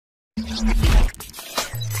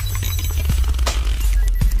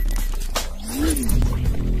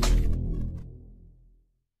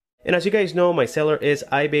And as you guys know, my seller is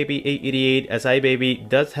iBaby888, as iBaby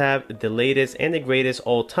does have the latest and the greatest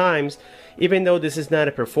all times, even though this is not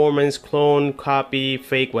a performance, clone, copy,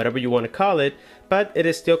 fake, whatever you want to call it, but it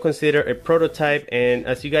is still considered a prototype. And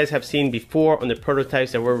as you guys have seen before on the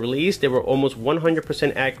prototypes that were released, they were almost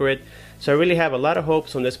 100% accurate. So I really have a lot of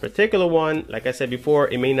hopes on this particular one. Like I said before,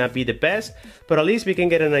 it may not be the best, but at least we can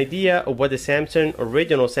get an idea of what the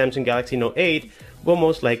original Samsung Galaxy Note 8 will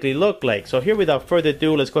most likely look like. So here, without further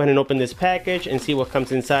ado, let's go ahead and open this package and see what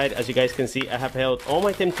comes inside. As you guys can see, I have held all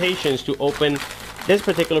my temptations to open this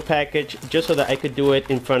particular package just so that I could do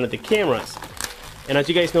it in front of the cameras. And as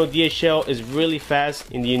you guys know, DHL is really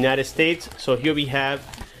fast in the United States. So here we have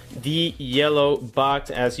the yellow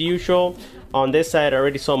box as usual. On this side, I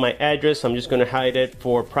already saw my address, so I'm just going to hide it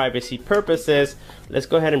for privacy purposes. Let's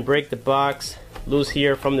go ahead and break the box loose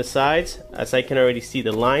here from the sides, as I can already see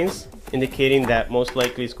the lines indicating that most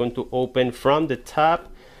likely it's going to open from the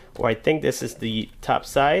top, or I think this is the top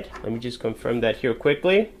side. Let me just confirm that here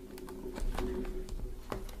quickly.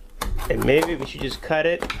 And maybe we should just cut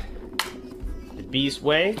it the beast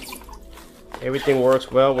way. Everything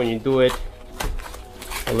works well when you do it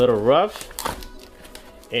a little rough.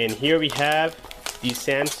 And here we have the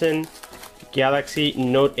Samsung Galaxy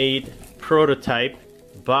Note 8 prototype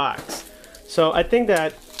box. So I think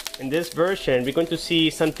that in this version, we're going to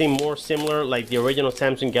see something more similar like the original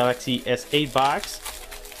Samsung Galaxy S8 box,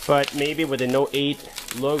 but maybe with the Note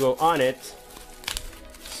 8 logo on it.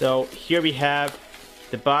 So here we have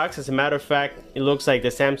the box. As a matter of fact, it looks like the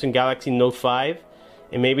Samsung Galaxy Note 5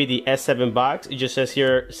 and maybe the S7 box. It just says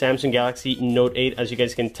here Samsung Galaxy Note 8. As you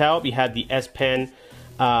guys can tell, we have the S Pen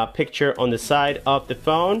picture on the side of the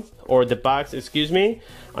phone, or the box, excuse me.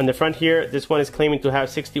 On the front here, this one is claiming to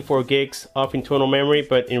have 64 gigs of internal memory,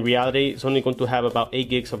 but in reality it's only going to have about 8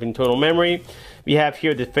 gigs of internal memory. We have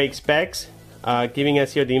here the fake specs, giving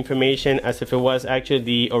us here the information as if it was actually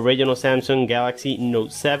the original Samsung Galaxy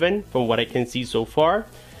Note 7 from what I can see so far.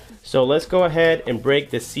 So let's go ahead and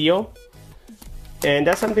break the seal. And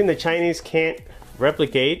that's something the Chinese can't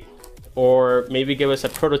replicate, or maybe give us a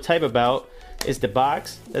prototype about, is the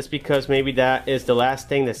box. That's because maybe that is the last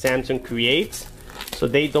thing that Samsung creates, so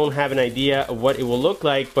they don't have an idea of what it will look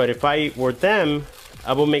like. But if I were them,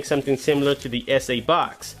 I will make something similar to the S8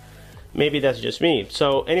 box. Maybe that's just me.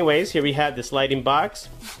 So anyways, here we have the sliding box,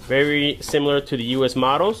 very similar to the US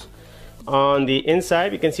models. On the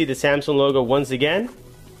inside, we can see the Samsung logo once again.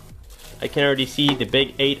 I can already see the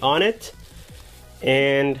big 8 on it.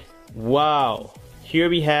 And wow, here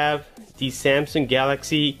we have the Samsung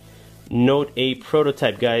Galaxy Note 8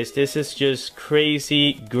 prototype, guys. This is just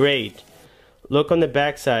crazy great. Look on the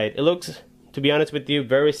back side. It looks, to be honest with you,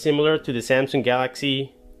 very similar to the Samsung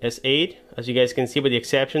Galaxy S8, as you guys can see, with the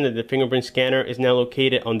exception that the fingerprint scanner is now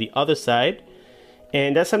located on the other side.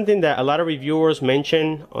 And that's something that a lot of reviewers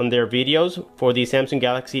mention on their videos for the Samsung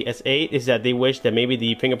Galaxy S8, is that they wish that maybe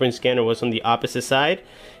the fingerprint scanner was on the opposite side.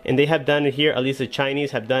 And they have done it here, at least the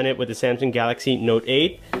Chinese have done it with the Samsung Galaxy Note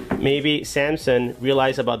 8. Maybe Samsung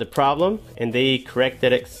realized about the problem and they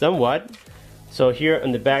corrected it somewhat. So here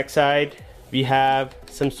on the back side, we have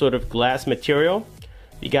some sort of glass material.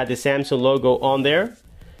 We got the Samsung logo on there.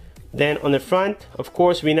 Then on the front, of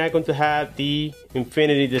course, we're not going to have the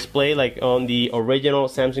infinity display like on the original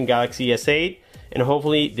Samsung Galaxy S8, and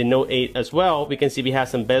hopefully the Note 8 as well. We can see we have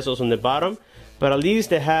some bezels on the bottom, but at least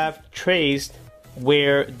they have traced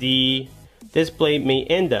where the display may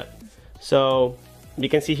end up. So you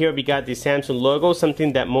can see here we got the Samsung logo,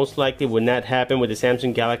 something that most likely would not happen with the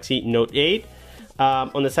Samsung Galaxy Note 8.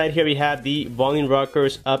 On the side here we have the volume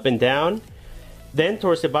rockers up and down. Then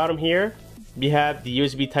towards the bottom here, we have the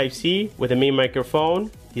USB Type-C with the main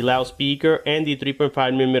microphone, the loudspeaker, and the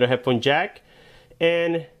 3.5mm headphone jack.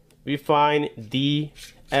 And we find the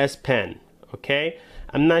S Pen, okay?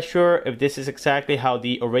 I'm not sure if this is exactly how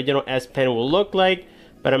the original S Pen will look like,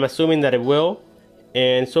 but I'm assuming that it will.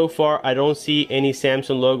 And so far, I don't see any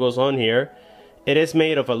Samsung logos on here. It is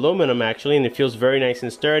made of aluminum actually, and it feels very nice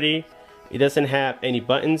and sturdy. It doesn't have any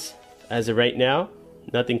buttons as of right now.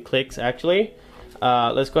 Nothing clicks actually.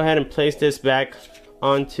 Let's go ahead and place this back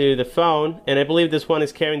onto the phone, and I believe this one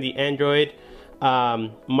is carrying the Android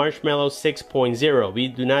Marshmallow 6.0. We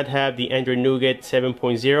do not have the Android Nougat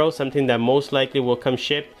 7.0, something that most likely will come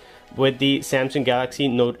shipped with the Samsung Galaxy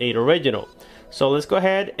Note 8 original. So let's go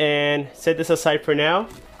ahead and set this aside for now.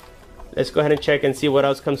 Let's go ahead and check and see what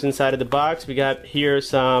else comes inside of the box. We got here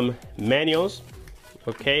some manuals,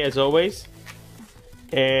 okay, as always.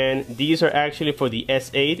 and these are actually for the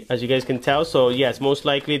S8, as you guys can tell. So yes, most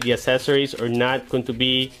likely the accessories are not going to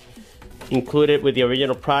be included with the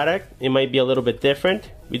original product. It might be a little bit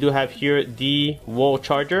different. We do have here the wall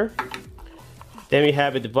charger. Then we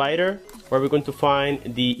have a divider where we're going to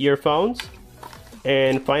find the earphones.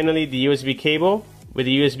 And finally the USB cable with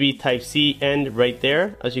the USB Type-C end right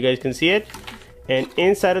there, as you guys can see it. And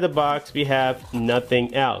inside of the box we have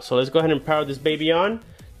nothing else. So let's go ahead and power this baby on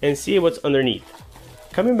and see what's underneath.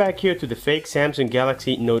 Coming back here to the fake Samsung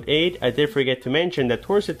Galaxy Note 8, I did forget to mention that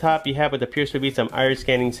towards the top you have what appears to be some iris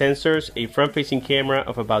scanning sensors, a front-facing camera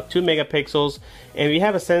of about 2 megapixels, and we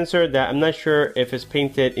have a sensor that I'm not sure if it's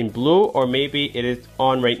painted in blue or maybe it is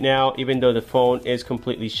on right now even though the phone is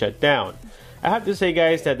completely shut down. I have to say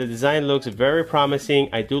guys that the design looks very promising.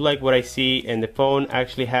 I do like what I see, and the phone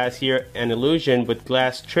actually has here an illusion with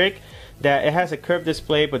glass trick that it has a curved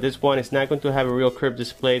display, but this one is not going to have a real curved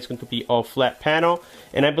display. It's going to be all flat panel,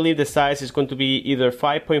 and I believe the size is going to be either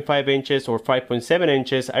 5.5 inches or 5.7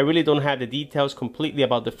 inches. I really don't have the details completely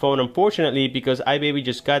about the phone, unfortunately, because iBaby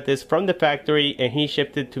just got this from the factory and he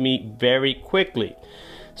shipped it to me very quickly.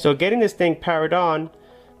 So getting this thing powered on,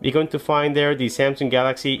 we're going to find there the Samsung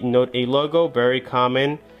Galaxy Note 8 logo, very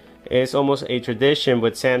common. It's almost a tradition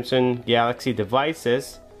with Samsung Galaxy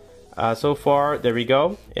devices. So far, there we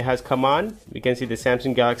go. It has come on. We can see the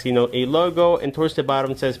Samsung Galaxy Note 8 logo, and towards the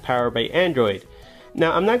bottom says powered by Android.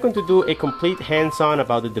 Now, I'm not going to do a complete hands-on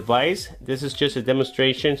about the device. This is just a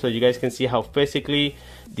demonstration so you guys can see how physically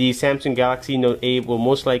the Samsung Galaxy Note 8 will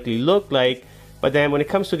most likely look like. But then when it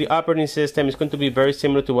comes to the operating system, it's going to be very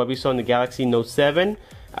similar to what we saw in the Galaxy Note 7,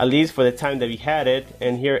 at least for the time that we had it.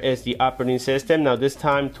 And here is the operating system. Now this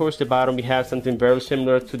time towards the bottom we have something very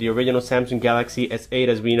similar to the original Samsung Galaxy S8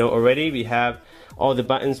 as we know already. We have all the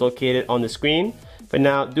buttons located on the screen. But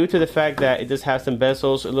now due to the fact that it does have some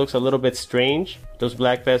bezels, it looks a little bit strange, those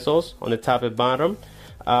black bezels on the top and bottom.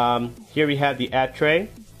 Here we have the app tray,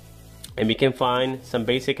 and we can find some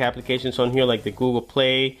basic applications on here like the Google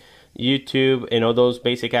Play, YouTube, and all those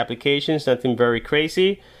basic applications, nothing very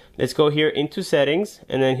crazy. Let's go here into settings,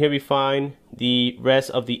 and then here we find the rest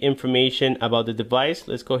of the information about the device.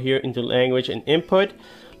 Let's go here into language and input.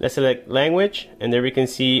 Let's select language, and there we can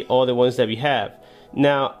see all the ones that we have.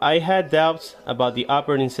 Now I had doubts about the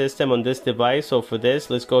operating system on this device, so for this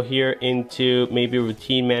let's go here into maybe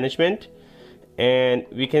routine management, and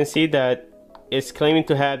we can see that it's claiming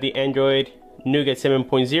to have the Android Nougat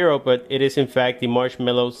 7.0, but it is in fact the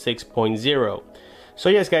Marshmallow 6.0. So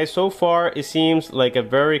yes guys, so far it seems like a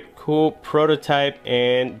very cool prototype,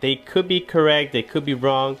 and they could be correct, they could be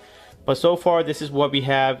wrong, but so far this is what we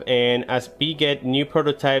have. And as we get new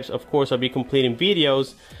prototypes, of course I'll be completing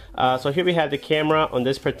videos. So here we have the camera on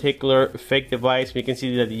this particular fake device. We can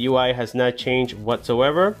see that the UI has not changed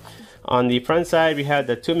whatsoever. On the front side we have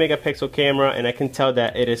the 2 megapixel camera, and I can tell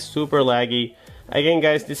that it is super laggy. Again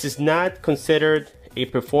guys, this is not considered a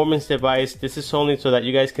performance device. This is only so that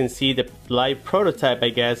you guys can see the live prototype, I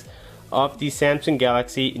guess, of the Samsung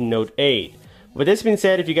Galaxy Note 8. With this being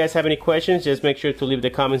said, if you guys have any questions, just make sure to leave the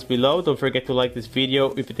comments below. Don't forget to like this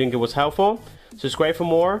video if you think it was helpful. Subscribe for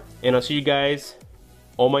more, and I'll see you guys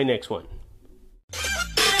on my next one.